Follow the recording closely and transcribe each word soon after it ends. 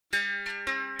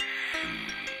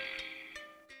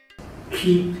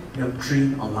keep your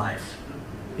dream alive,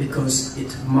 because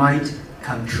it might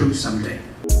come true someday.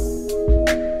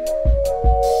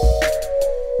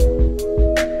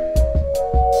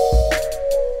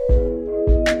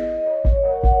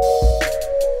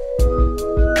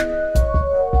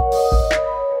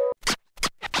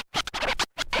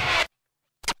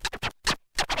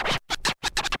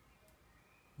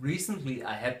 Recently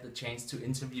I had the chance to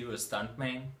interview a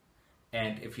stuntman,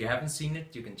 and if you haven't seen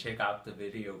it, you can check out the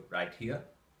video right here.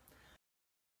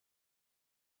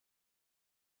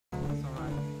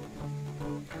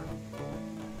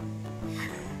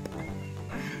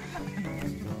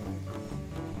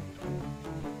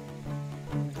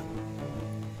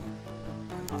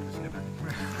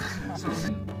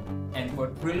 And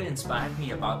what really inspired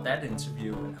me about that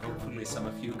interview, and hopefully some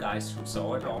of you guys who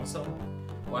saw it also,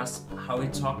 was how he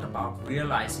talked about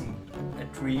realizing a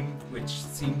dream which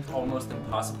seemed almost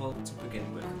impossible to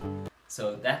begin with.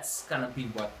 So that's gonna be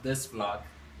what this vlog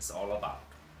is all about.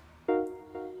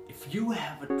 If you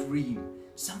have a dream,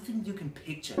 something you can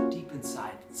picture deep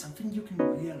inside, something you can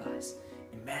realize,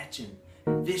 imagine,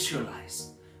 and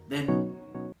visualize, then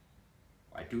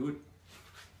why do it?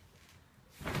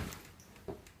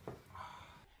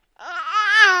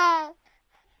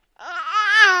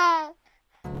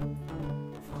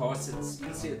 Of course, it's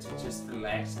easier to just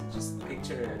relax and just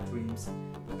picture your dreams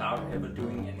without ever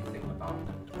doing anything about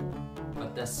them.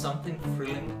 But there's something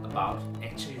thrilling about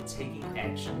actually taking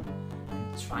action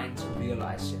and trying to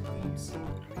realize your dreams.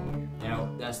 Now,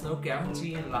 there's no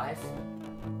guarantee in life.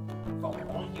 For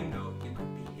all you know, you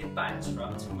could be hit by a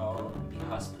truck tomorrow and be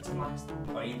hospitalized,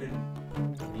 or even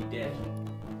be dead.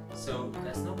 So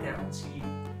there's no guarantee.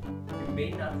 You may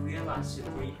not realize your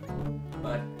dream,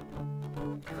 but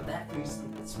for that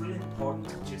reason, it's really important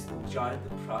to just enjoy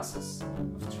the process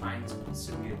of trying to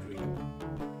pursue your dream.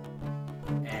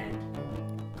 And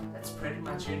that's pretty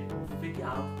much it. Figure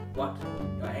out what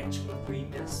your actual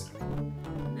dream is,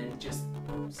 and then just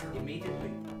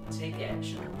immediately take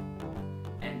action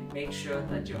and make sure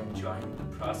that you're enjoying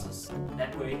the process.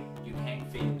 That way you can't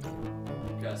fail,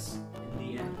 because in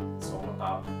the end it's all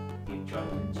about the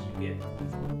enjoyment you get.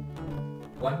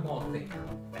 One more thing,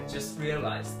 I just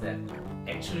realized that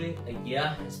actually a year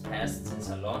has passed since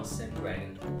I launched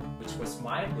Zen-Dragon, which was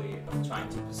my way of trying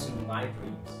to pursue my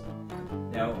dreams.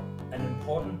 Now, an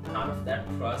important part of that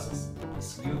process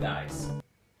is you guys.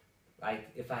 Like,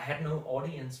 if I had no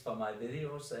audience for my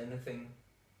videos or anything,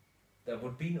 there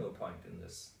would be no point in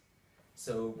this.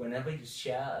 So whenever you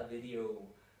share a video,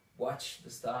 watch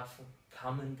the stuff,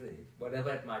 comment,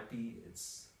 whatever it might be,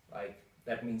 it's like,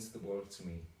 that means the world to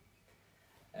me.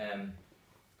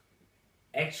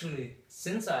 Actually,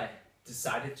 since I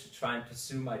decided to try and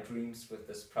pursue my dreams with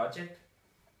this project,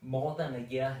 more than a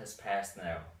year has passed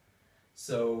now.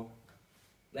 So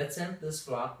let's end this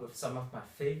vlog with some of my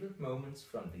favorite moments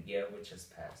from the year which has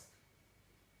passed.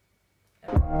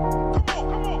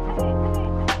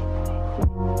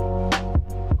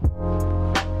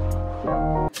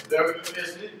 Er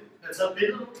taget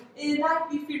billeder? Nej,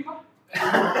 vi filmer.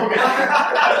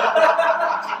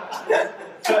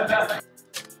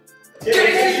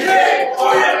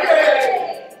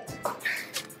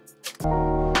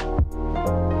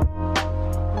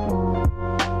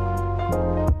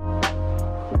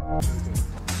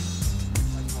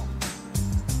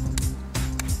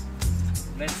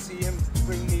 Let's see him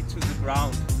bring me to the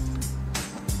ground.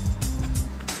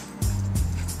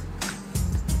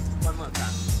 One more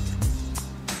time.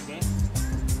 Okay?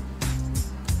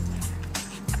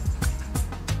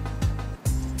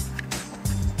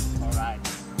 Alright,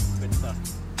 good stuff.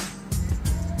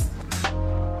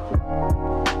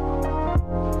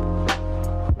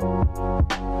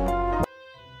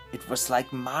 It was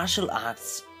like martial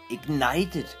arts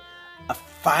ignited a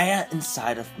fire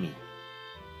inside of me.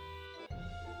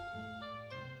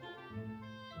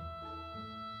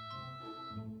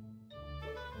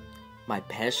 My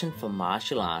passion for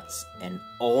martial arts and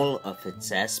all of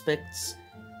its aspects,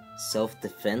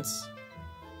 self-defense,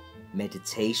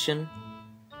 meditation,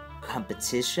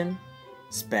 competition,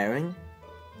 sparring,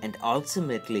 and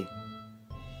ultimately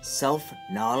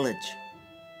self-knowledge,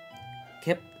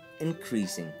 kept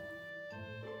increasing.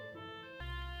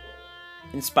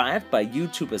 Inspired by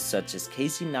YouTubers such as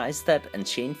Casey Neistat and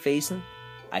Shane Faison,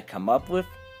 I come up with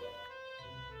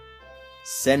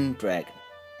Zen-Dragon.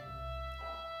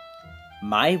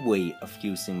 My way of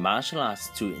using martial arts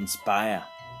to inspire,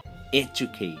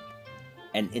 educate,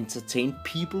 and entertain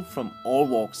people from all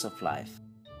walks of life.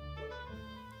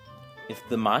 If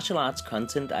the martial arts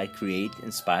content I create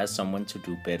inspires someone to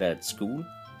do better at school,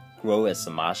 grow as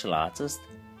a martial artist,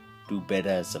 do better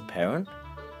as a parent,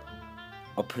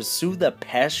 or pursue their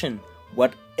passion,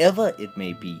 whatever it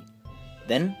may be,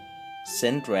 then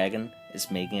Zen-Dragon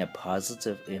is making a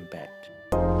positive impact.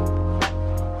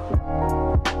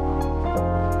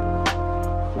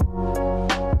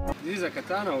 This is a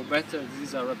katana, or better, this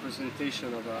is a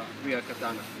representation of a real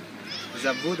katana. It's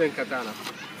a wooden katana.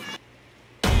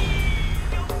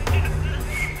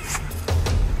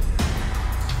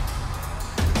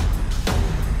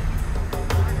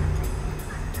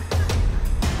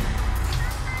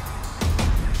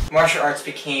 Martial arts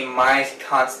became my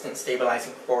constant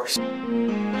stabilizing force.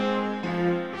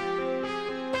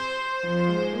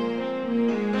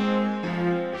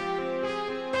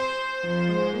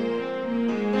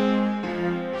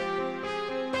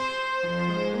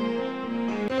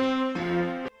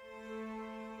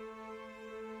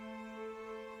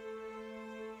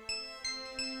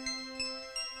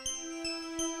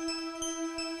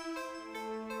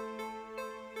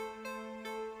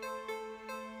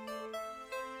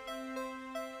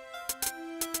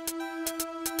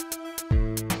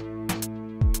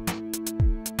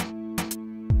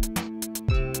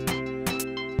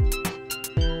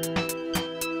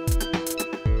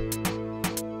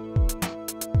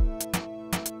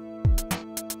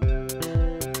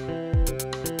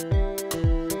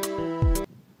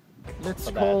 Let's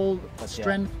call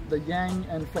strength the yang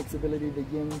and flexibility the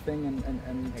yin thing,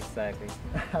 and Exactly.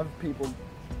 have people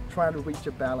try to reach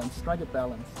a balance, strike a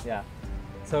balance. Yeah.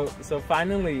 So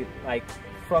finally, like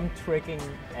from tricking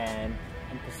and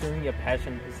pursuing your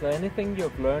passion, is there anything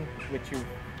you've learned which you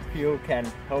feel can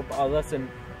help others in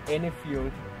any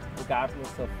field,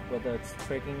 regardless of whether it's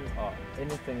tricking or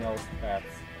anything else,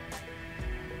 perhaps?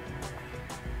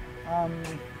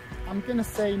 I'm gonna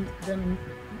say then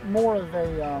more of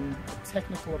a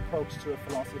technical approach to a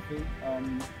philosophy.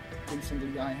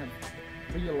 Recently I have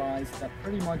realized that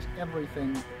pretty much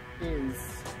everything is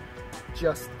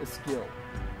just a skill.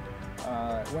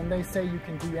 When they say you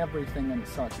can do everything and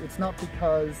such, it's not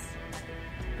because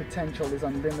potential is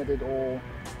unlimited or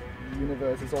the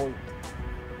universe is all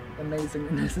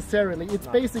amazing necessarily. It's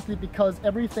basically because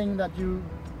everything that you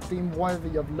deem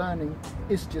worthy of learning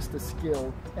is just a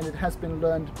skill, and it has been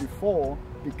learned before,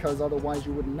 because otherwise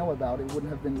you wouldn't know about it, wouldn't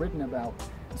have been written about.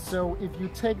 So if you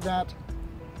take that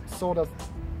sort of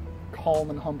calm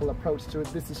and humble approach to it,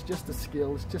 this is just a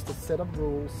skill, it's just a set of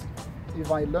rules.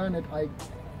 If I learn it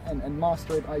and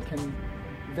master it, I can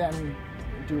then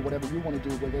do whatever you want to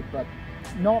do with it, but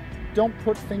don't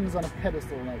put things on a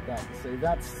pedestal like that. Say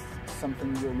that's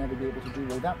something you'll never be able to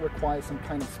do, or that requires some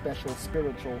kind of special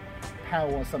spiritual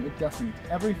power or something. It doesn't.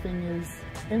 Everything is,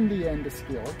 in the end, a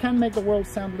skill. It can make the world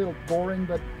sound a little boring,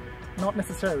 but not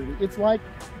necessarily. It's like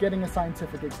getting a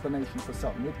scientific explanation for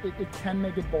something. It can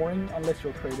make it boring unless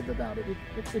you're creative about it.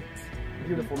 It's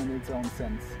beautiful in its own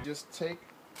sense. Just take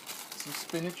some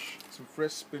spinach, some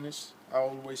fresh spinach. I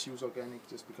always use organic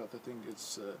just because I think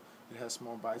it has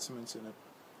more vitamins in it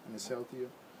and it's healthier.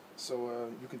 So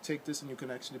you can take this and you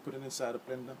can actually put it inside a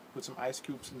blender, put some ice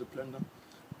cubes in the blender,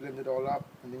 blend it all up,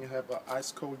 and then you have an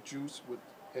ice cold juice with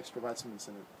extra vitamins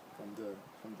in it from the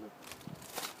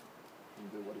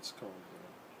what it's called,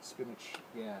 spinach.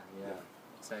 Yeah.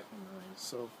 Exactly.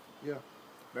 So yeah,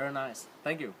 Very nice.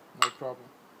 Thank you. no problem.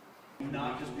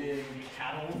 Not just being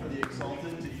cattle for the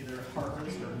exalted to either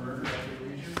harvest or murder at their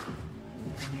leisure.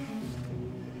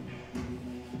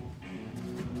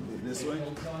 This way?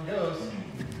 Old song goes.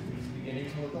 It's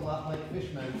beginning to look a lot like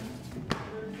fishmen.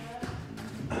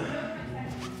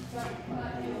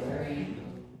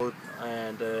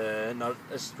 And not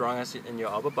as strong as in your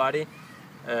upper body.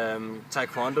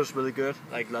 Taekwondo is really good,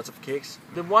 like lots of kicks.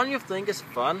 The one you think is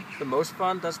fun, the most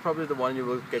fun, that's probably the one you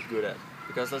will get good at,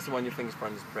 because that's the one you think is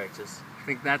fun to practice. I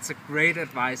think that's a great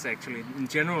advice actually in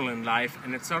general in life,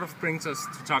 and it sort of brings us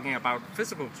to talking about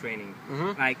physical training.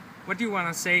 Like, what do you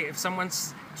want to say if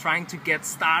someone's trying to get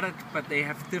started but they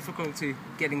have difficulty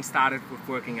getting started with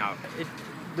working out? It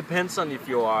depends on if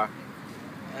you're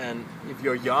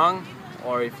young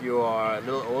or if you are a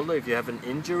little older, if you have an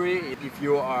injury, if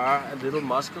you are a little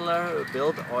muscular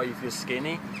built, or if you're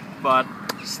skinny. But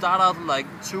start out like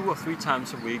 2 or 3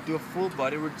 times a week, do a full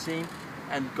body routine,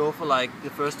 and go for like the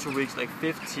first 2 weeks like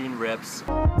 15 reps.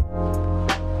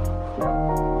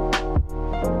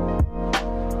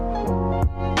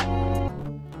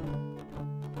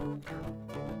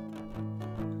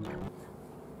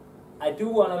 I do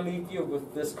want to leave you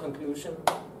with this conclusion: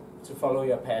 to follow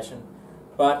your passion,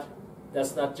 but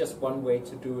there's not just one way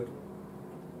to do it.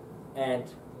 And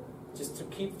just to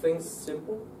keep things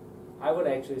simple, I would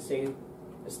actually say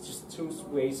there's just 2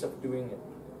 ways of doing it,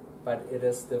 but it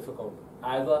is difficult.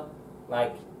 Either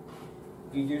like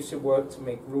you use your work to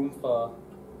make room for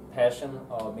passion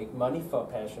or make money for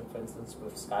passion, for instance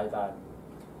with skydiving,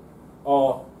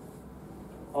 or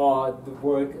the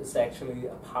work is actually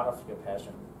a part of your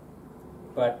passion.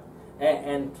 But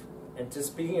and just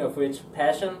speaking of which,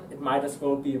 passion, it might as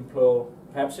well be employed.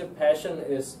 Perhaps your passion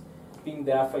is being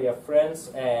there for your friends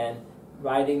and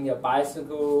riding your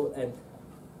bicycle, and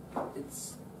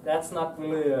that's not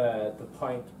really the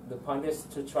point. The point is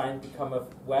to try and become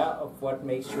aware of what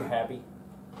makes you happy,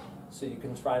 so you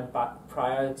can try and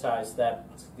prioritize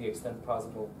that to the extent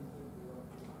possible.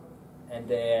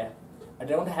 And I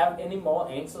don't have any more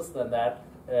answers than that.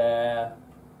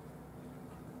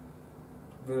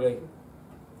 Really,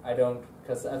 I don't,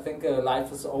 because I think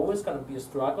life is always going to be a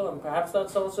struggle, and perhaps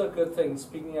that's also a good thing.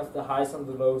 Speaking of the highs and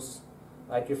the lows,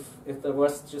 like if there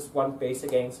was just one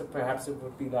basic answer, perhaps it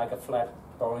would be like a flat,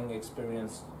 boring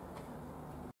experience.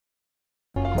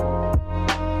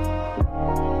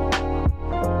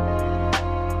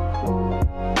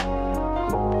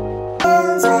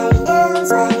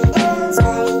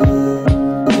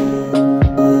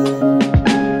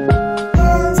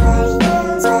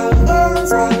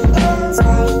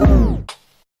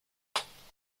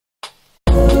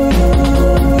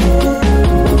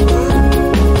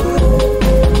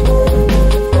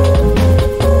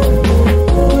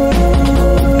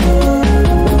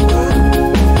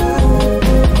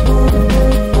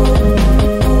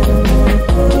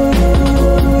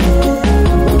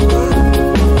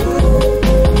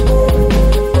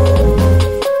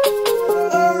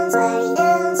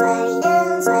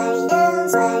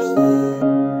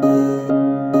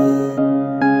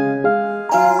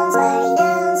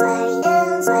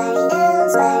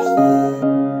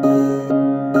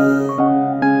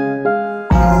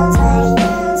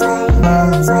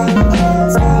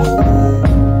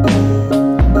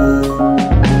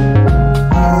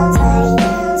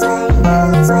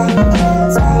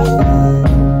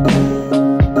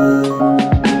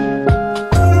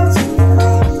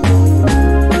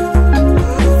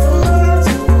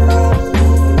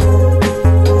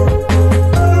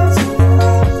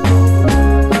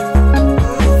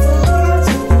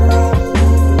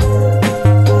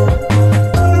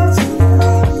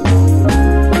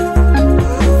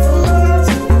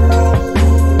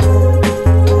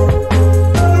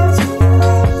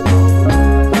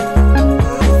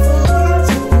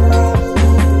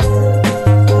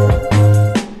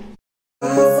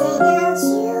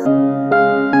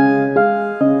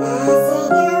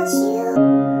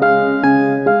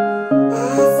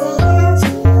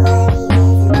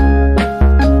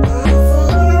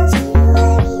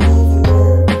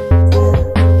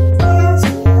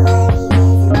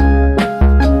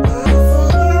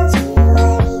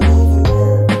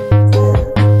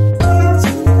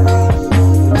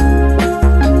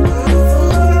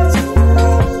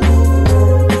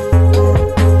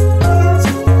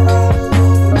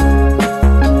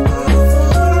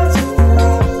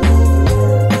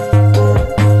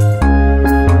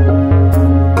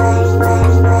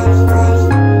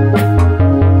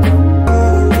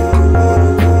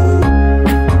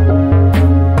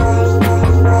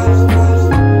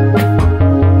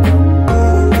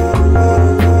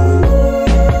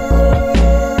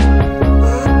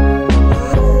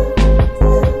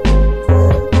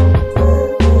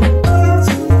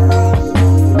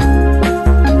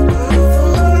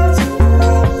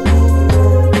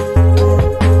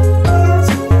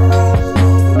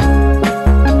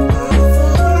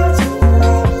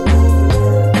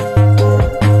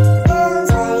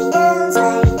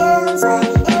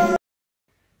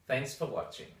 Thanks for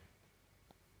watching.